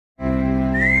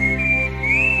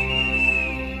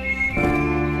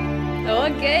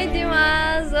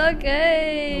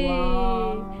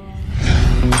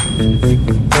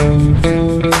The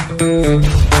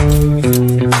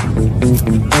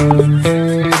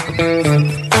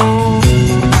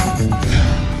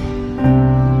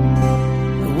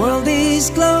world is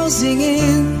closing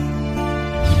in,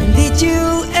 and did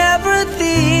you ever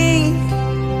think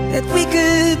that we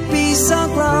could be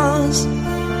so close,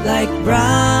 like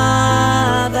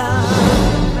brother?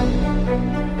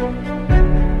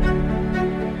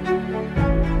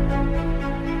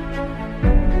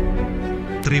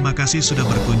 Terima kasih sudah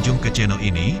berkunjung ke channel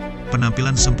ini.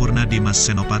 Penampilan sempurna Dimas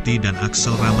Senopati dan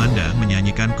AXL Ramanda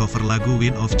menyanyikan cover lagu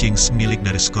Wind of Change milik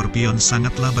dari Scorpion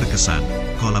sangatlah berkesan.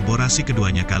 Kolaborasi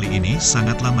keduanya kali ini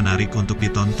sangatlah menarik untuk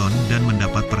ditonton dan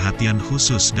mendapat perhatian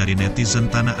khusus dari netizen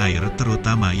tanah air,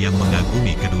 terutama yang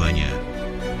mengagumi keduanya.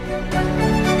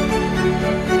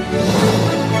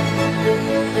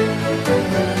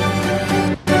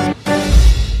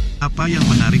 Apa yang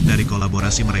menarik dari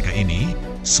kolaborasi mereka ini?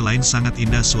 Selain sangat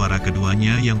indah suara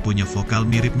keduanya yang punya vokal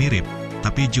mirip-mirip,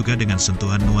 tapi juga dengan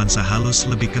sentuhan nuansa halus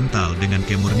lebih kental dengan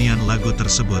kemurnian lagu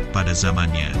tersebut pada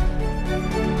zamannya.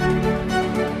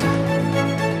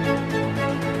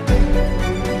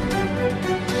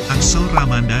 AXL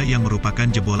Ramanda yang merupakan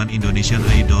jebolan Indonesia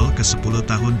Idol ke-10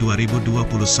 tahun 2021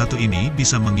 ini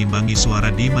bisa mengimbangi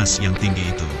suara Dimas yang tinggi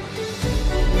itu.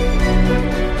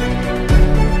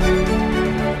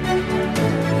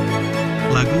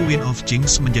 Lagu Wind of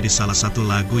Change menjadi salah satu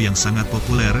lagu yang sangat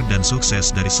populer dan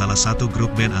sukses dari salah satu grup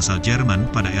band asal Jerman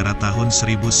pada era tahun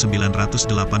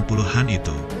 1980-an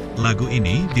itu. Lagu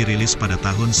ini dirilis pada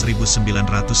tahun 1990.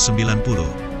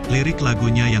 Lirik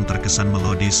lagunya yang terkesan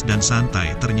melodis dan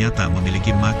santai ternyata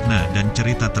memiliki makna dan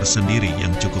cerita tersendiri yang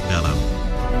cukup dalam.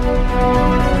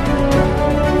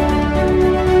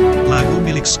 Lagu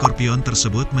milik Scorpion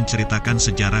tersebut menceritakan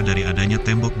sejarah dari adanya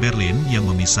tembok Berlin yang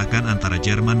memisahkan antara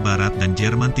Jerman Barat dan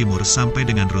Jerman Timur sampai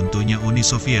dengan runtuhnya Uni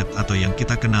Soviet atau yang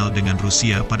kita kenal dengan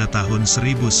Rusia pada tahun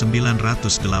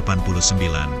 1989.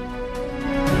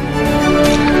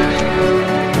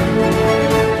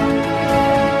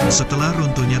 Setelah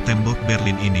runtuhnya tembok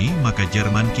Berlin ini, maka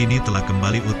Jerman kini telah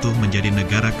kembali utuh menjadi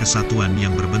negara kesatuan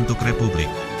yang berbentuk republik.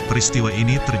 Peristiwa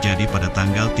ini terjadi pada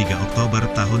tanggal 3 Oktober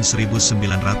tahun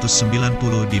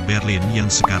 1990 di Berlin yang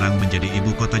sekarang menjadi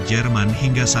ibu kota Jerman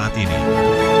hingga saat ini.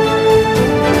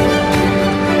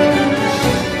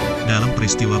 Dalam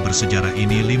peristiwa bersejarah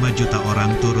ini 5 juta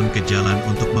orang turun ke jalan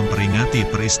untuk memperingati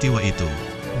peristiwa itu.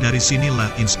 Dari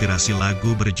sinilah inspirasi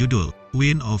lagu berjudul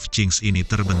Wind of Change ini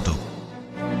terbentuk.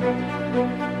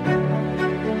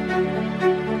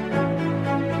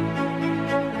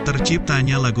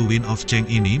 Terciptanya lagu Wind of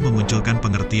Change ini memunculkan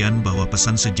pengertian bahwa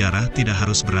pesan sejarah tidak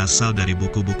harus berasal dari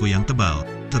buku-buku yang tebal,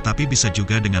 tetapi bisa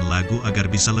juga dengan lagu agar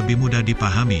bisa lebih mudah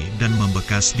dipahami dan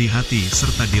membekas di hati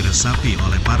serta diresapi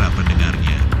oleh para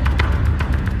pendengarnya.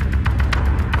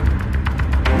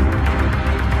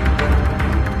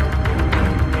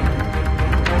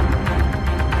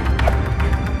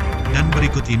 Dan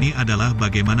berikut ini adalah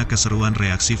bagaimana keseruan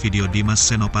reaksi video Dimas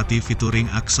Senopati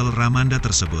featuring AXL Ramanda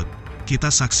tersebut. Kita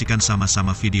saksikan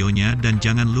sama-sama videonya dan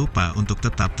jangan lupa untuk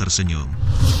tetap tersenyum.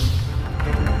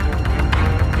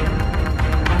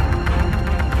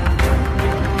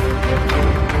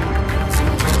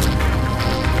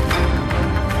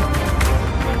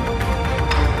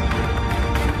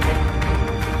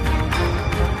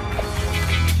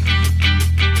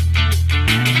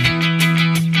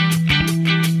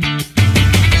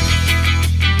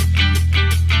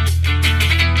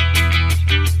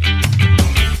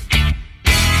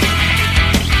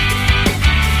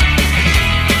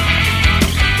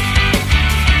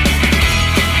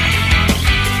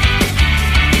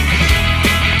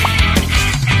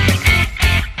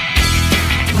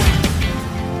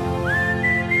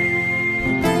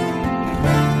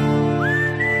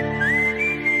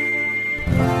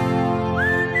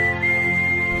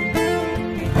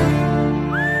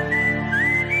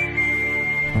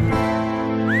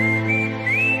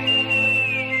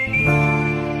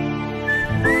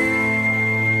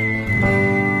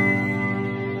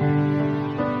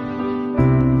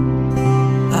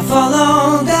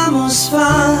 Follow the most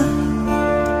far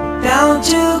down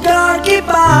to Gorky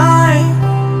Park,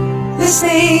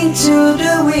 listening to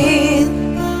the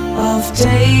wind of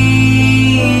change.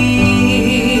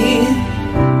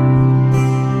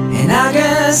 An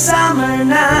August summer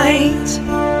night,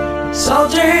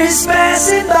 soldiers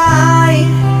passing by,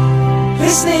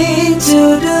 listening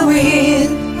to the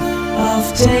wind of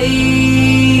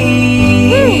change.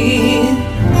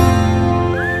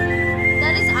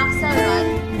 That is AXL,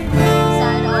 right?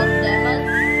 Side of Demon.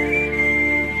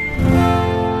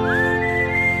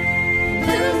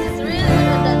 Dimas is really good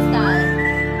at that style.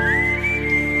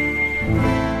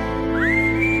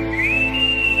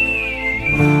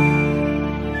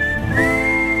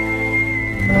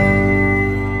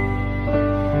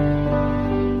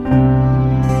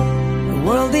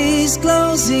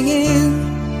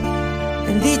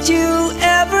 Did you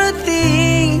ever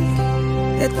think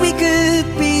that we could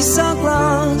be so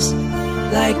close,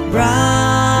 like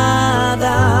brothers?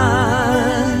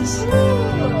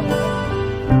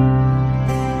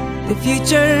 The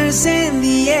future's in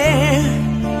the air,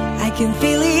 I can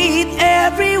feel it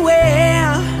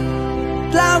everywhere,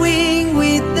 blowing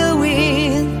with the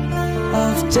wind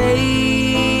of change.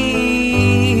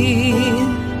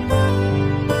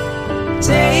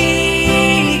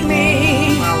 Take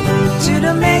me to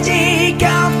the magic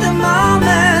of the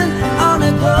moment on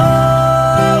a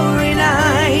glory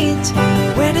night,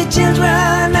 where the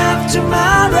children of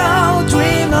tomorrow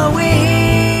dream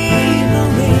away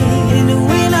in the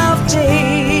wind of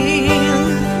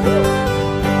change.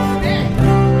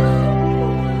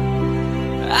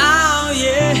 Oh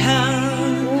yeah.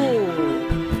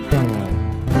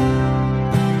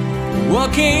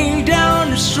 Walking down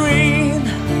the street,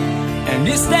 and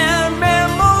distant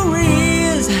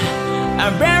memories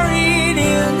are buried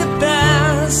in the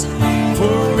past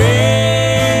forever.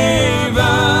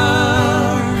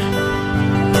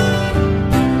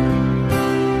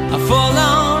 I fall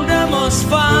on the most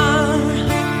far,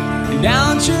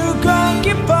 down to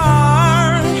Gonky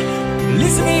Park,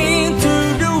 listening to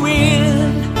the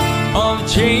wind of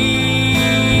change.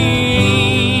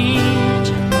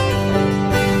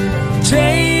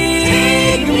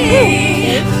 Take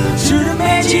me to the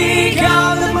magic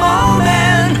of the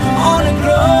moment on a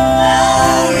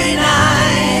glory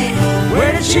night,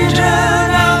 where the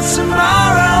children of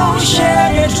tomorrow share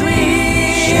their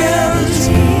dreams.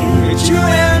 It's you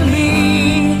and me,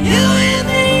 you and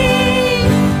me.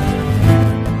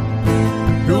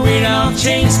 The wind of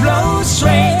change blows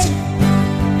straight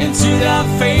into the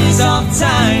face of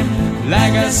time,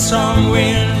 like a strong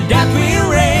wind that will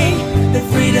ring the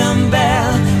freedom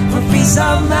bell for peace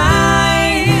of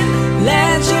mind.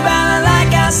 Let you banner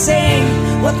like I sing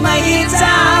what my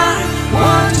guitar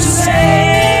wants to say.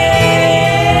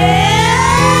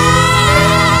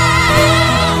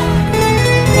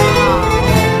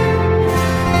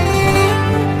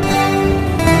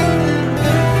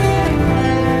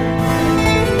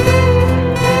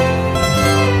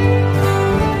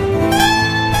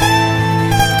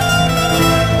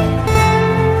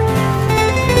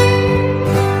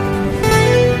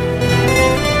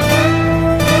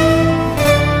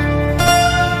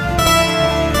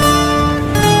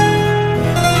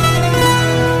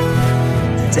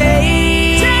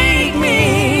 Take me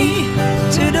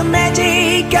to the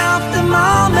magic of the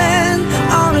moment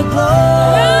on a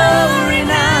glory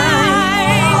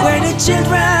night, where the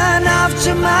children of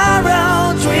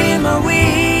tomorrow dream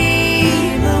away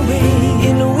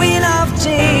in the wind of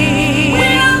change.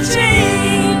 Wind of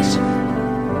change.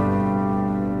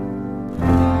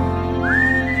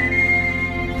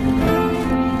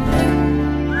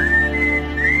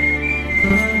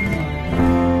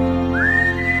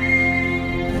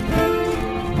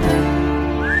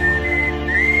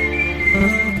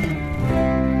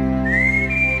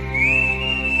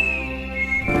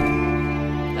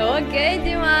 Okay,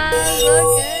 Dimas.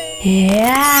 Okay.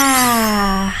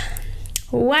 Yeah!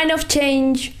 Wind of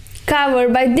Change,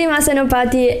 covered by Dimas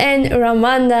Senopati and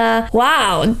Ramanda.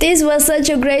 Wow, this was such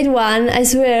a great one, I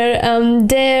swear.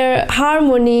 Their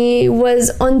harmony was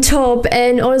on top,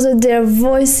 and also their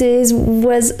voices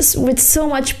was with so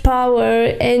much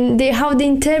power, and how they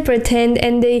interpreted,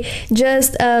 and they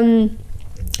just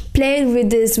played with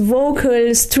these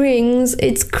vocal strings.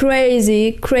 It's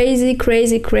crazy.